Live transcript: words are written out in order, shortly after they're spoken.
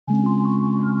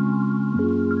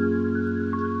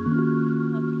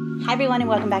Hi everyone and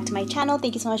welcome back to my channel.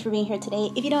 Thank you so much for being here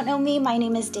today. If you don't know me, my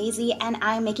name is Daisy and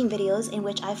I'm making videos in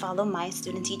which I follow my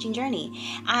student teaching journey.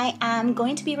 I am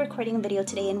going to be recording a video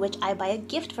today in which I buy a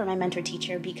gift for my mentor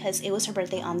teacher because it was her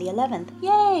birthday on the 11th.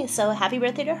 Yay! So happy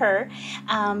birthday to her.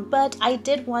 But I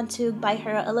did want to buy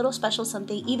her a little special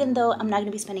something. Even though I'm not going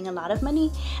to be spending a lot of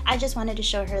money, I just wanted to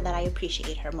show her that I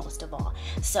appreciate her most of all.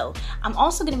 So I'm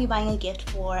also going to be buying a gift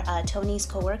for Tony's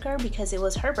coworker because it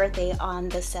was her birthday on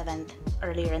the 7th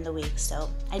earlier in the week. So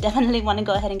I definitely want to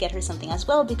go ahead and get her something as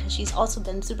well because she's also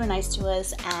been super nice to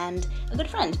us and a good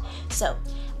friend. So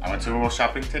I went to Superbowl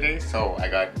shopping today, so I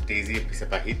got Daisy a piece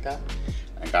of pajita.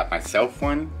 I got myself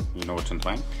one. You know which one's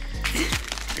mine.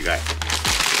 I got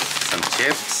some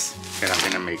chips that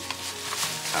I'm gonna make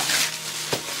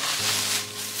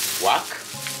guac.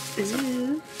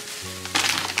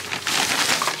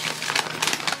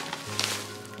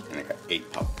 And I got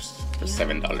 8 pops for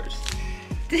 $7.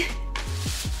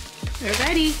 We're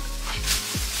ready.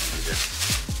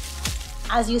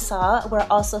 As you saw, we're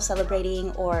also celebrating,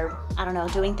 or I don't know,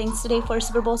 doing things today for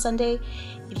Superbowl Sunday.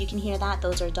 If you can hear that,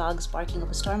 those are dogs barking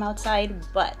up a storm outside.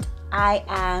 But I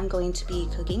am going to be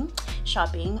cooking,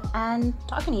 shopping, and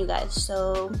talking to you guys.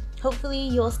 So hopefully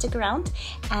you'll stick around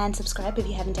and subscribe if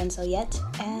you haven't done so yet.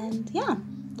 And yeah,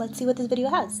 let's see what this video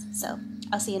has. So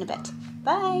I'll see you in a bit.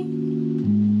 Bye.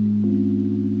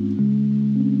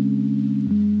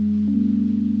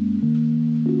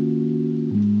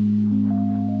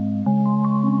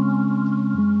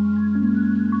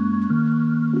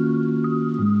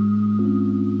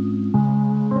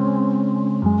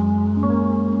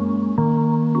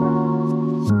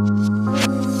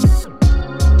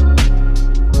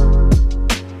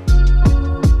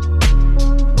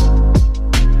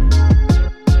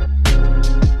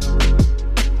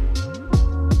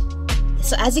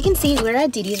 So as you can see, we're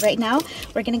at Didi's right now.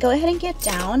 We're gonna go ahead and get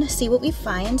down, see what we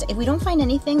find. If we don't find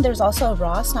anything, there's also a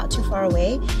Ross not too far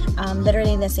away,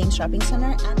 literally in the same shopping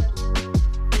center.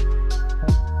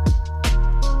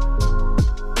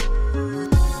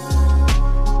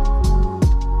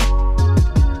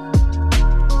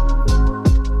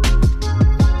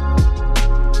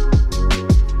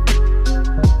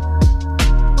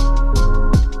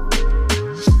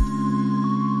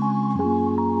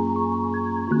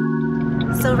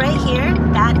 So right here,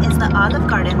 that is the Olive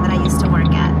Garden that I used to work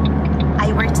at.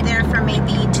 I worked there for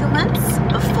maybe 2 months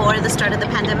before the start of the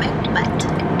pandemic, but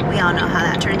we all know how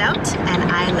that turned out, and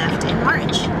I left in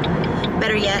March.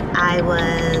 Better yet, I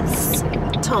was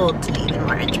told to leave in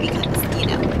March because, you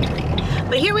know.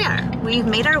 But here we are. We've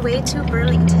made our way to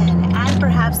Burlington and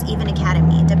perhaps even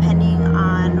Academy, depending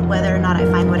on whether or not I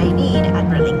find what I need at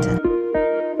Burlington.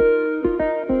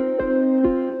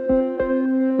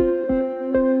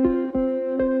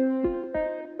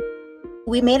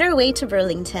 We made our way to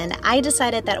Burlington. I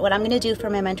decided that what I'm going to do for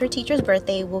my mentor teacher's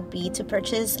birthday will be to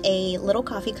purchase a little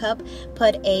coffee cup,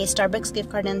 put a Starbucks gift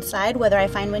card inside, whether I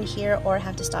find one here or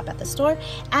have to stop at the store,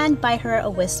 and buy her a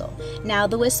whistle. Now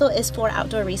the whistle is for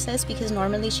outdoor recess because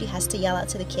normally she has to yell out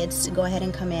to the kids to go ahead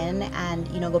and come in and,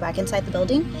 you know, go back inside the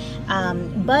building.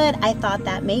 But I thought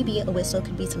that maybe a whistle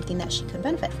could be something that she could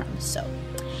benefit from. So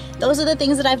those are the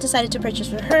things that I've decided to purchase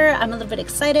for her. I'm a little bit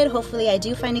excited. Hopefully I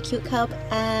do find a cute cup,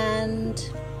 and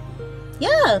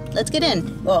yeah, let's get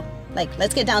in. Well, like,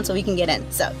 let's get down so we can get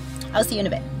in. So I'll see you in a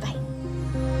bit. Bye.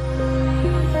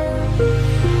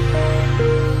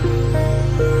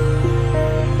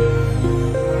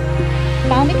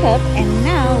 Found a cup, and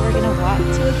now we're gonna walk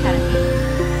to Academy.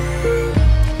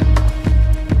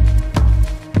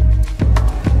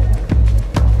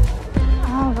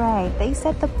 They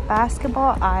said the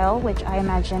basketball aisle, which I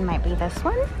imagine might be this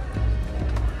one.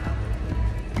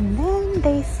 And then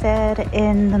they said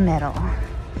in the middle.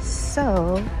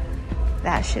 So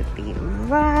that should be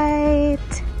right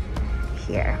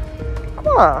here.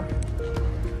 Cool.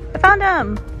 I found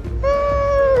them.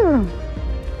 Woo!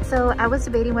 So I was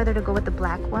debating whether to go with the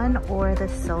black one or the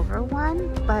silver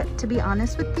one, but to be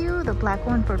honest with you, the black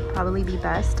one would probably be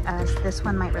best as this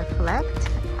one might reflect.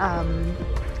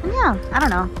 Yeah, I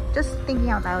don't know, just thinking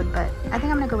out loud, but I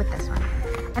think I'm gonna go with this one.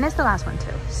 And it's the last one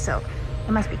too, so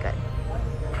it must be good.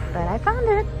 But I found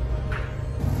it.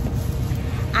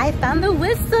 I found the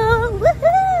whistle,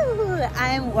 woohoo!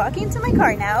 I'm walking to my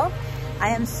car now. I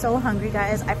am so hungry,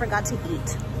 guys. I forgot to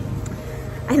eat.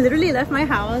 I literally left my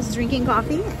house drinking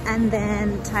coffee, and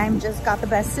then time just got the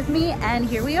best of me, and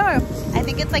here we are. I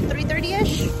think it's like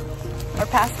 3:30-ish, or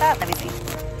past that, let me see.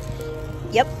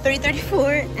 Yep,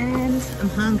 3:34, and I'm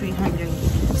hungry.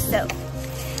 So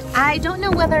I don't know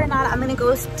whether or not I'm gonna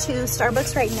go to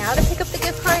Starbucks right now to pick up the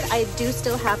gift card. I do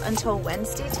still have until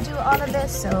Wednesday to do all of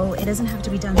this, so it doesn't have to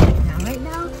be done right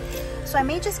now. So I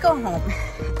may just go home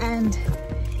and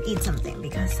eat something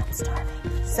because I'm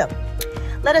starving. So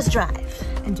let us drive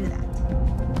and do that.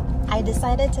 I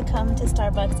decided to come to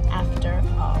Starbucks after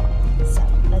all. So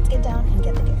let's get down and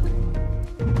get the gift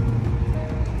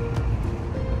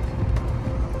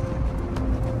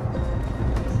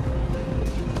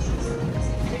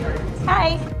card.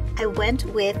 Hi! I went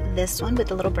with this one with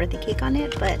the little birthday cake on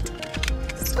it, but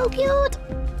so cute!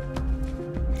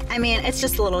 I mean, it's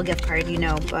just a little gift card, you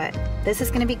know, but this is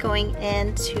gonna be going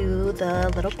into the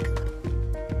little cup.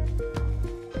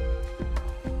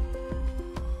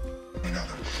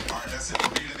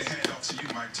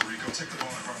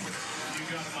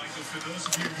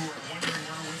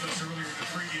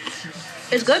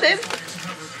 It's good, babe.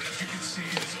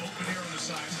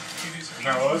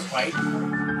 No, it's white.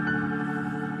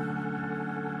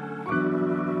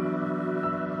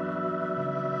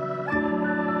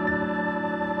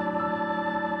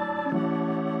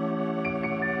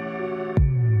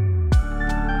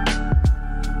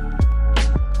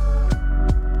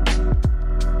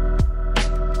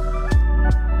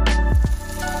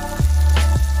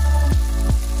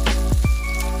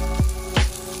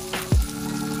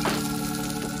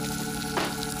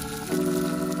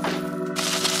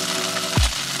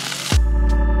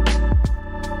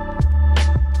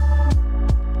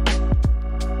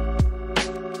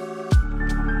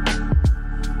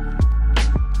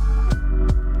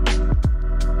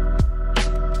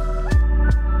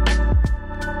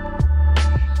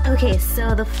 Okay,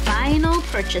 so the final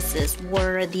purchases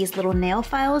were these little nail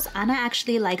files. Anna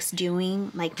actually likes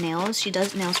doing like nails. She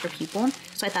does nails for people,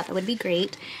 so I thought that would be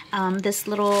great. This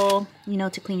little, you know,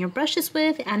 to clean your brushes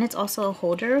with, and it's also a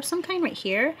holder of some kind right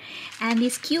here. And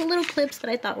these cute little clips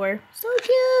that I thought were so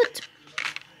cute.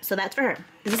 So that's for her.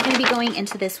 This is going to be going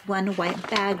into this one white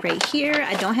bag right here.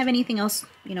 I don't have anything else,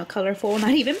 you know, colorful,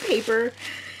 not even paper.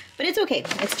 But it's okay.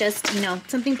 It's just, you know,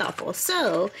 something thoughtful.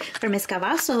 So for Miss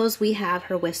Cavazos, we have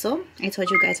her whistle. I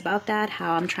told you guys about that,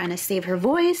 how I'm trying to save her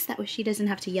voice. That way she doesn't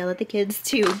have to yell at the kids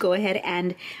to go ahead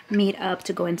and meet up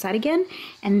to go inside again.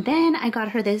 And then I got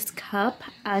her this cup.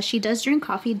 She does drink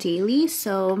coffee daily,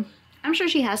 so I'm sure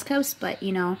she has cups, but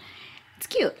you know, it's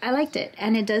cute. I liked it.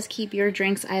 And it does keep your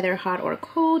drinks either hot or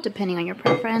cold, depending on your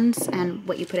preference and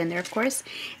what you put in there, of course.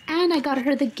 And I got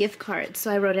her the gift card. So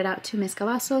I wrote it out to Miss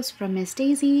Cavazos from Miss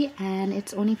Daisy, and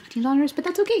it's only $15, but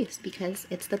that's okay because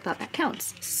it's the thought that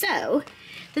counts. So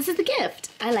this is the gift.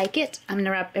 I like it. I'm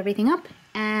gonna wrap everything up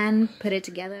and put it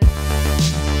together.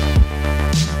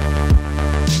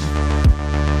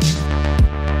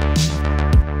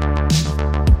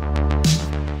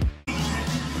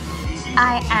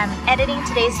 I am editing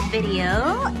today's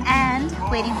video and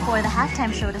waiting for the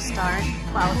halftime show to start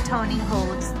while Tony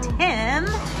holds Tim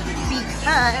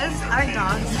because our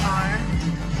dogs are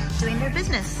doing their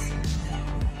business.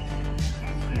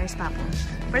 There's Papu.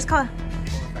 Where's Koa?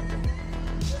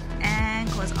 And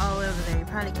Koa's all over there. You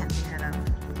probably can't see her though.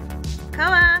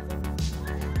 Koa!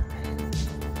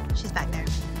 She's back there.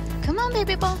 Come on,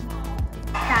 baby ball.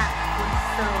 That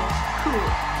was so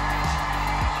cool.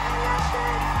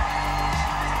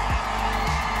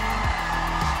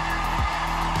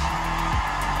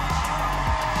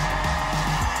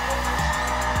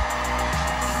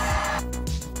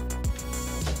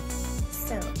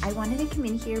 I wanted to come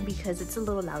in here because it's a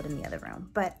little loud in the other room,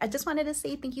 but I just wanted to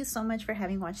say thank you so much for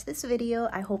having watched this video.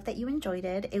 I hope that you enjoyed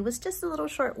it. It was just a little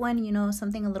short one, you know,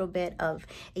 something a little bit of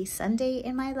a Sunday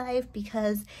in my life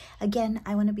because, again,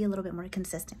 I want to be a little bit more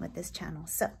consistent with this channel.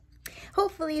 So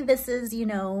hopefully this is, you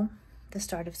know, the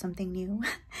start of something new.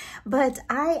 But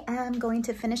I am going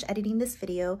to finish editing this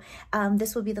video.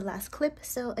 This will be the last clip.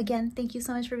 So again, thank you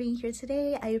so much for being here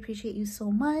today. I appreciate you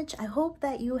so much. I hope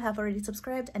that you have already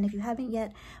subscribed, and if you haven't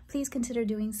yet, please consider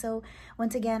doing so.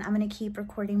 Once again, I'm going to keep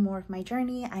recording more of my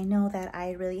journey. I know that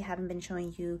I really haven't been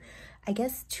showing you, I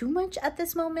guess, too much at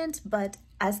this moment, but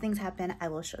as things happen, I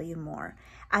will show you more.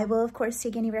 I will, of course,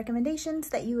 take any recommendations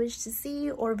that you wish to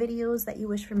see or videos that you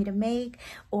wish for me to make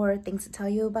or things to tell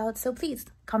you about. So please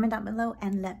comment down below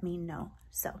and let me know.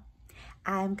 So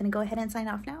I'm going to go ahead and sign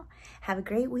off now. Have a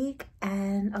great week,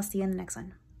 and I'll see you in the next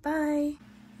one. Bye.